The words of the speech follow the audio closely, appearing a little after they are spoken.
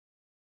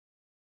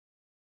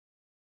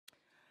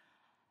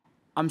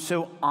I'm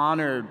so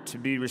honored to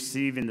be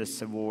receiving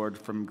this award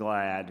from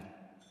GLAAD,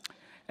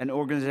 an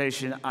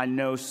organization I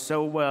know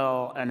so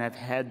well and have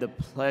had the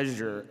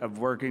pleasure of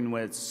working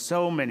with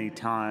so many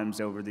times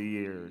over the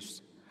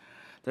years.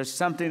 There's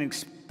something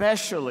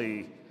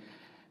especially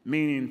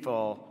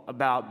meaningful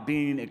about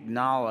being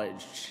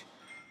acknowledged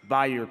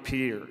by your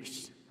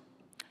peers,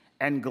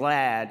 and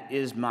GLAAD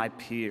is my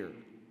peer.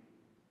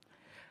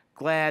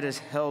 GLAAD has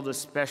held a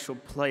special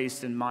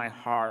place in my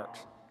heart,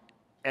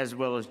 as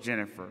well as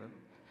Jennifer,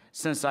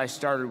 since I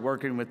started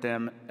working with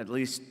them at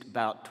least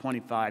about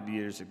 25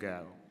 years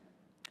ago.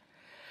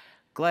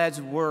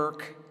 GLAAD's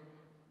work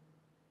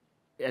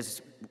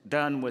is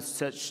done with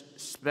such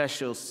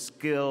special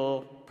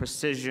skill,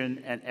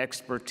 precision, and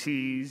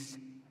expertise,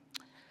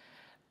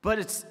 but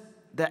it's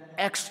the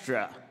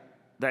extra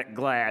that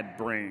GLAAD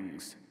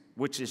brings,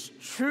 which is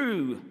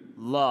true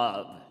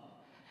love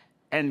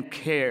and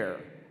care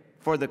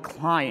for the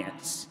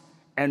clients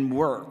and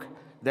work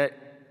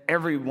that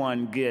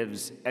everyone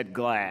gives at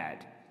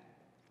GLAAD.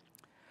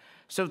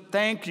 So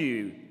thank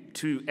you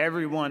to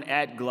everyone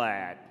at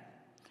GLAAD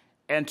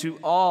and to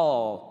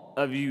all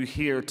of you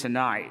here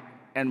tonight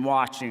and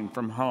watching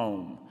from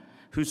home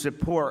who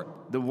support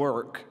the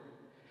work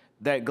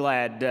that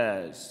GLAAD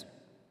does.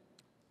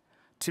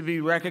 To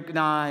be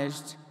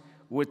recognized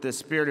with the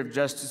Spirit of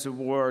Justice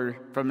Award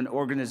from an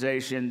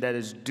organization that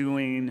is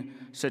doing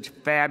such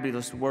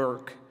fabulous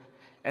work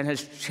and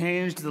has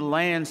changed the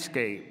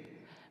landscape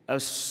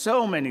of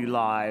so many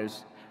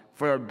lives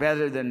for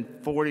better than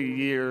 40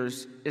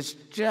 years is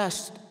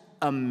just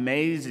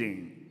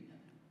amazing.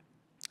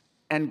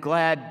 And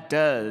GLAAD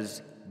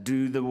does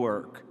do the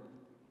work,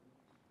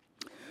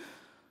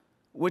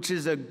 which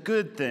is a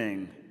good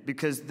thing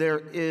because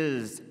there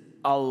is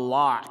a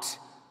lot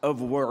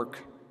of work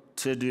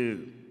to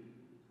do.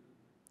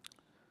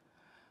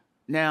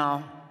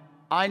 Now,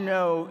 I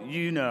know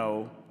you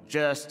know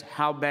just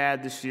how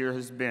bad this year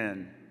has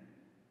been,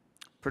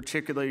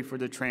 particularly for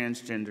the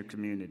transgender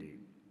community.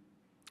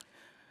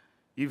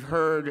 You've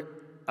heard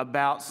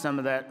about some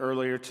of that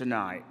earlier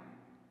tonight.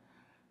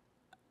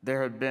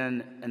 There have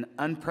been an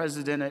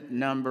unprecedented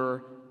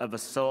number of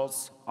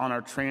assaults on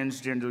our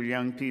transgender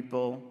young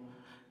people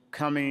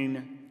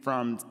coming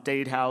from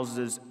state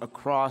houses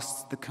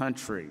across the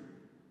country.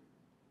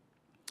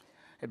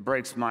 It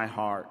breaks my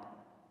heart.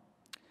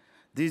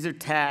 These are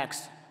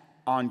attacks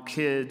on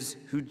kids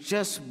who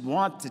just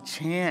want the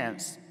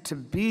chance to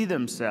be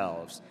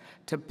themselves,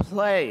 to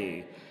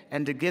play,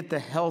 and to get the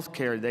health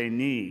care they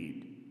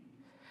need.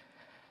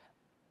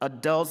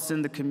 Adults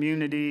in the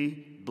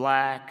community,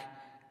 Black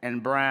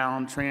and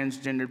brown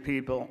transgender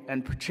people,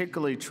 and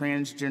particularly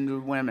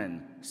transgender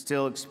women,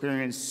 still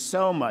experience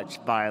so much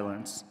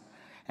violence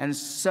and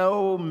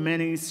so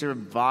many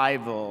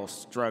survival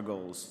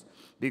struggles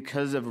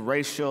because of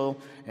racial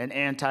and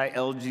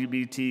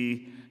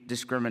anti-LGBT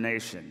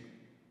discrimination.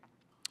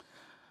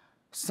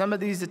 Some of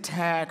these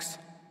attacks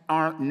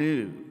aren't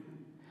new,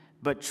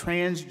 but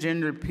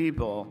transgender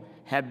people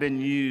have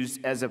been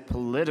used as a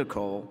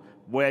political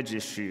wedge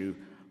issue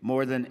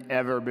more than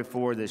ever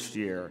before this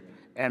year,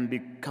 and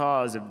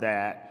because of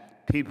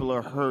that, people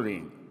are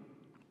hurting.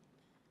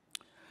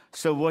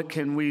 So what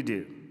can we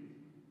do?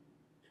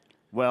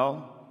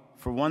 Well,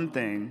 for one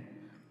thing,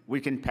 we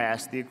can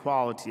pass the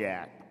Equality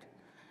Act,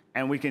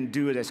 and we can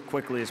do it as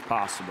quickly as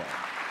possible.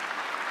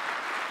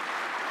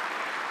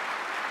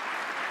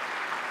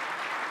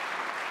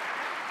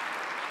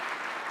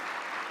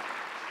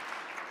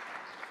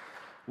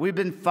 We've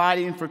been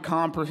fighting for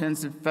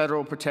comprehensive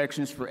federal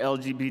protections for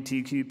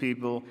LGBTQ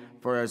people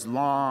for as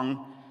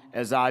long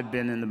as I've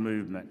been in the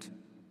movement.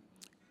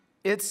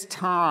 It's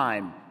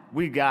time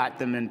we got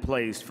them in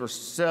place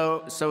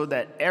so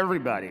that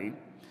everybody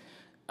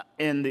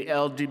in the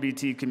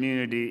LGBT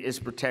community is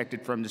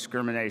protected from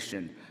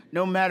discrimination,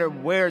 no matter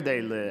where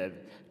they live,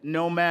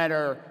 no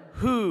matter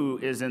who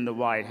is in the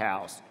White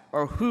House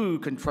or who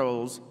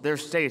controls their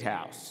state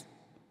house.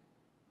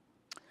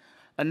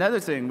 Another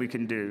thing we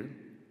can do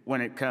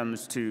when it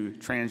comes to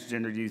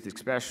transgender youth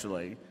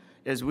especially,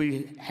 is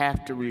we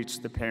have to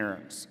reach the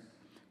parents.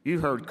 You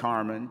heard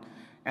Carmen,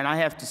 and I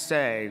have to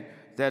say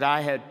that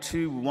I had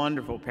two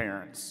wonderful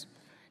parents,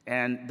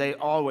 and they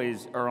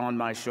always are on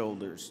my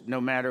shoulders, no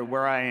matter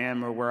where I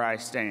am or where I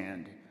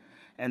stand.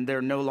 And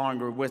they're no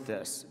longer with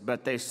us,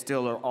 but they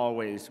still are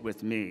always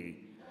with me,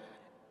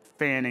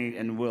 Fanny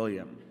and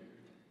William.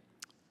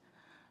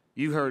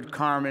 You heard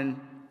Carmen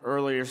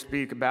earlier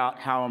speak about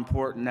how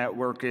important that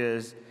work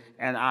is,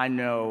 and I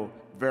know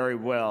very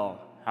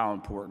well how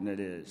important it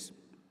is.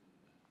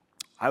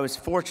 I was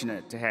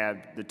fortunate to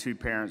have the two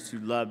parents who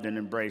loved and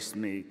embraced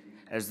me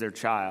as their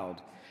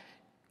child,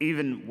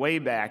 even way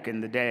back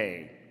in the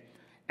day,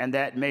 and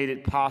that made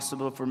it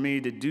possible for me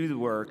to do the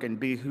work and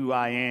be who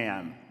I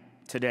am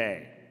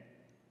today.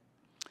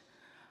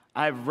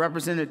 I've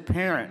represented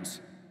parents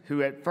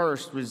who at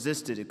first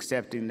resisted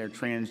accepting their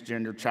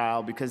transgender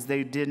child because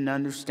they didn't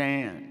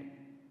understand.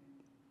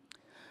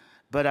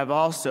 But I've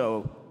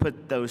also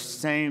put those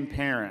same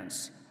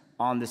parents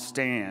on the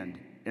stand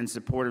in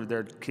support of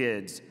their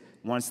kids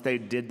once they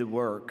did the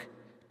work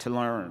to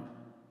learn.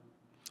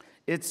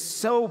 It's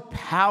so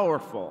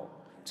powerful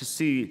to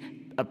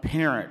see a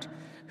parent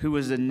who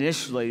was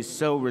initially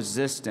so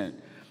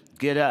resistant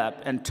get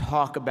up and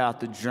talk about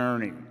the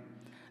journey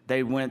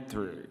they went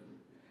through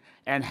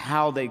and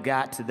how they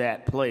got to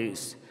that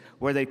place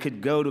where they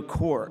could go to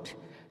court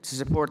to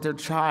support their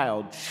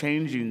child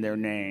changing their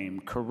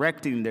name,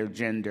 correcting their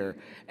gender,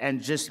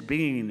 and just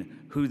being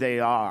who they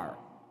are.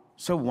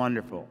 So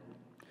wonderful.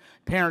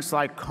 Parents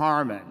like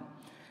Carmen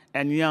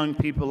and young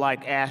people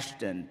like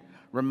Ashton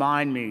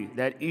remind me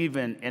that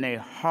even in a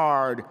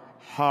hard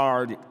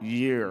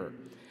year,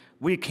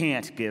 we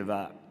can't give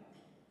up.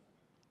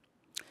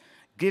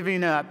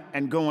 Giving up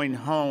and going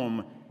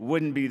home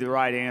wouldn't be the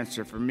right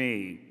answer for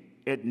me.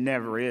 It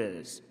never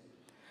is.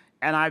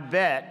 And I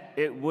bet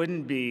it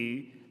wouldn't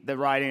be the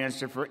right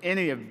answer for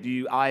any of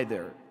you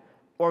either,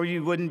 or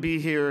you wouldn't be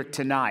here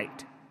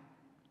tonight.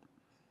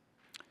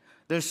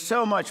 There's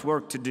so much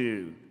work to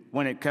do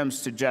when it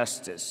comes to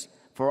justice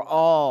for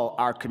all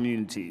our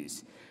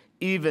communities,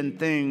 even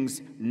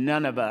things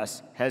none of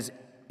us has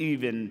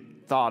even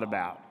thought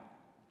about.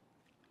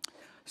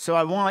 So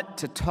I want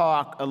to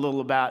talk a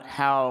little about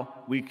how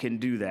we can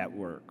do that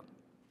work.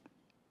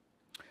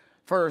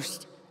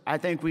 First, I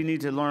think we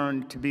need to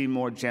learn to be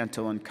more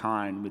gentle and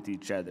kind with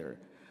each other.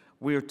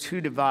 We are too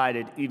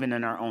divided even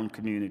in our own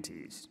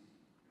communities.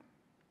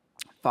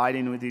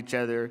 Fighting with each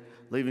other,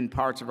 leaving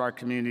parts of our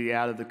community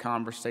out of the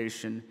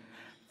conversation,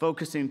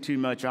 focusing too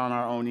much on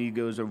our own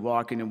egos or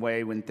walking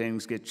away when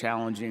things get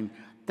challenging,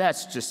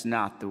 that's just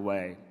not the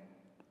way.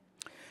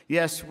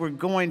 Yes, we're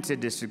going to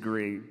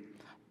disagree,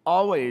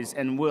 always,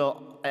 and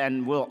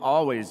we'll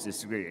always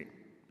disagree.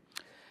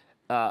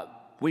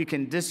 We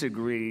can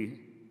disagree,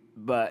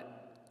 but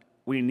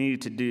we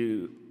need to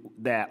do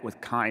that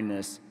with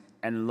kindness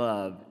and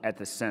love at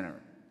the center.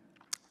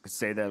 I could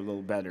say that a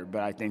little better,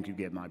 but I think you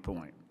get my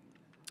point.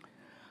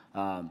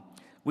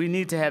 We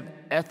need to have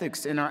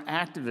ethics in our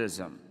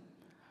activism.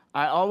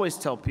 I always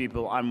tell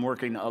people I'm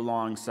working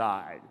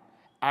alongside.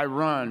 I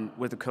run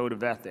with a code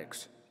of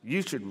ethics.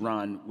 You should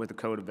run with a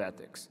code of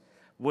ethics,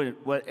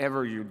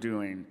 whatever you're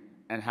doing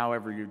and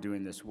however you're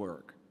doing this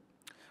work.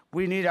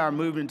 We need our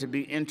movement to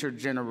be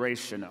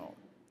intergenerational.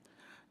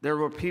 There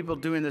were people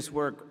doing this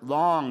work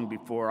long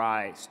before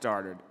I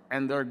started,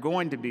 and there are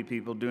going to be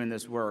people doing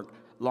this work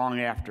long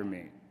after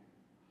me.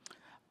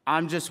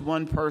 I'm just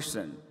one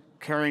person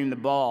carrying the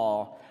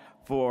ball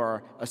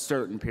for a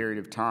certain period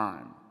of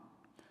time.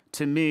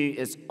 To me,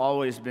 it's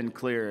always been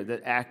clear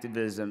that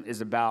activism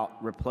is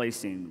about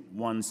replacing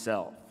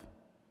oneself.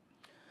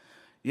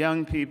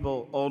 Young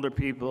people, older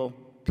people,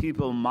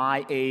 people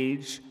my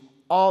age,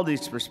 all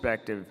these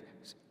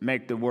perspectives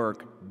make the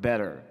work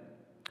better.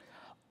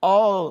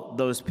 All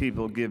those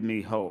people give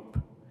me hope.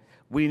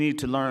 We need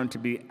to learn to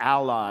be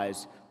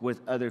allies with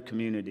other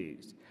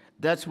communities.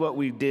 That's what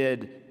we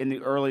did in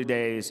the early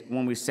days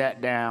when we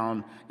sat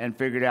down and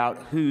figured out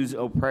whose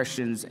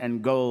oppressions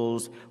and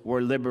goals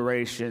were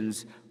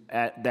liberations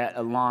that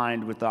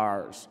aligned with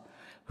ours,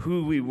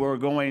 who we were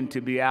going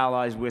to be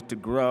allies with to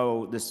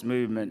grow this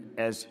movement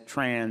as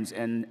trans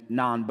and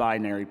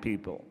non-binary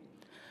people.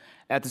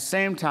 At the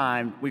same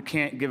time, we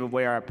can't give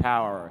away our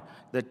power.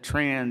 The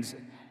trans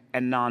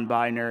and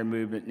non-binary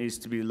movement needs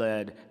to be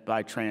led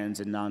by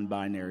trans and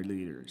non-binary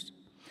leaders.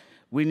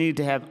 We need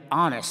to have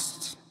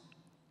honest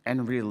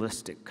and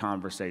realistic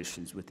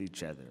conversations with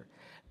each other,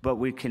 but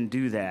we can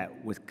do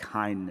that with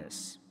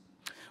kindness.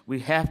 We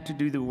have to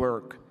do the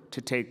work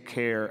to take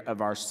care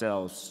of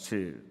ourselves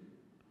too.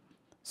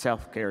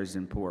 Self-care is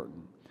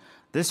important.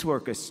 This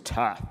work is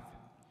tough.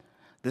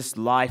 This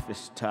life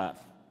is tough.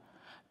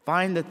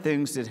 Find the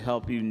things that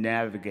help you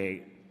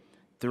navigate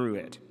through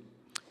it.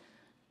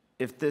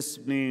 If this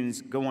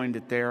means going to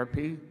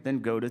therapy, then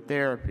go to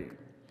therapy.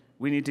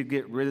 We need to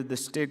get rid of the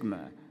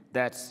stigma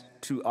that's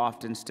too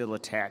often still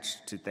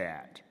attached to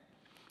that.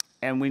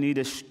 And we need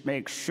to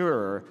make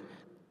sure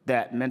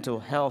that mental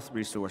health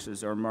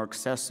resources are more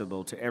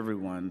accessible to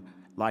everyone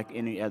like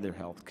any other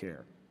health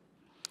care.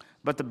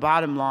 But the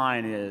bottom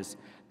line is,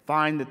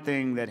 find the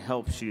thing that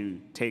helps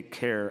you take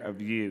care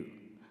of you,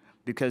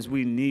 because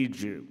we need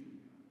you.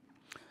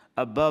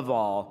 Above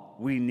all,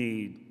 we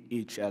need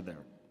each other.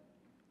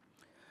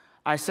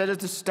 I said at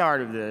the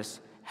start of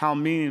this how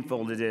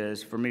meaningful it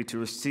is for me to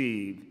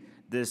receive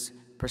this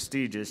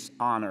prestigious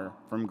honor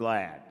from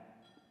GLAAD.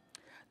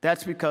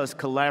 That's because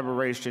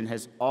collaboration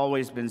has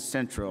always been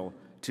central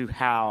to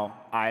how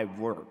I've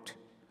worked.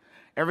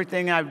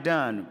 Everything I've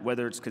done,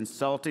 whether it's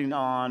consulting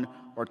on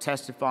or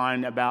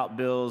testifying about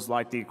bills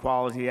like the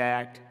Equality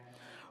Act,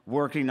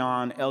 working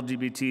on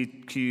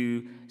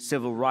LGBTQ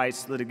civil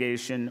rights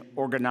litigation,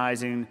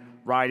 organizing,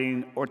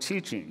 writing, or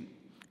teaching,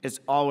 it's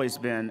always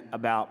been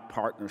about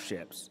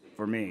partnerships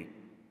for me.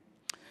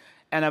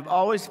 And I've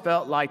always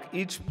felt like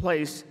each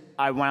place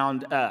I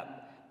wound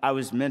up, I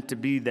was meant to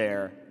be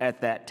there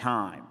at that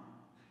time.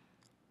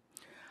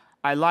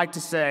 I like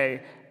to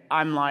say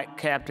I'm like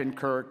Captain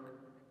Kirk,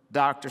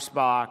 Dr.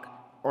 Spock,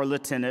 or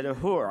Lieutenant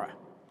Uhura.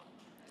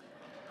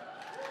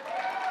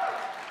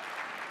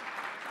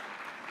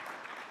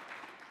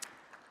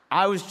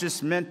 I was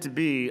just meant to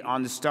be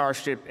on the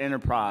Starship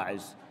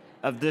Enterprise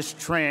of this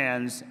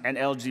trans and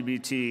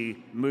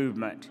LGBT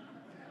movement.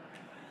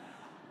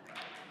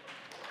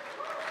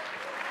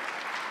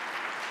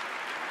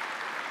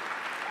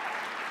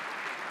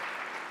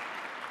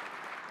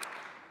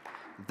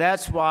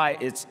 That's why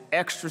it's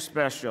extra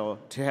special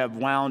to have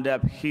wound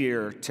up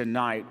here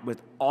tonight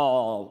with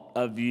all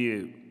of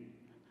you.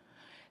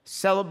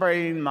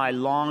 Celebrating my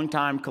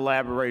longtime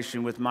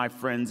collaboration with my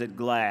friends at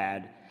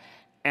GLAAD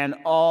and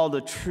all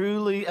the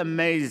truly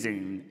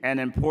amazing and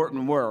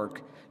important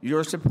work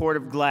your support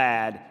of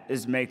GLAAD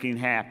is making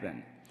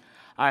happen.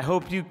 I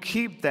hope you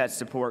keep that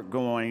support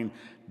going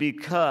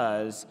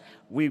because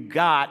we've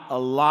got a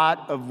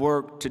lot of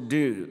work to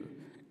do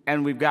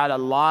and we've got a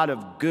lot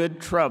of good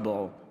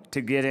trouble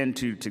to get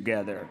into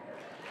together.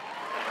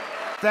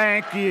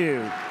 Thank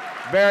you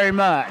very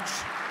much.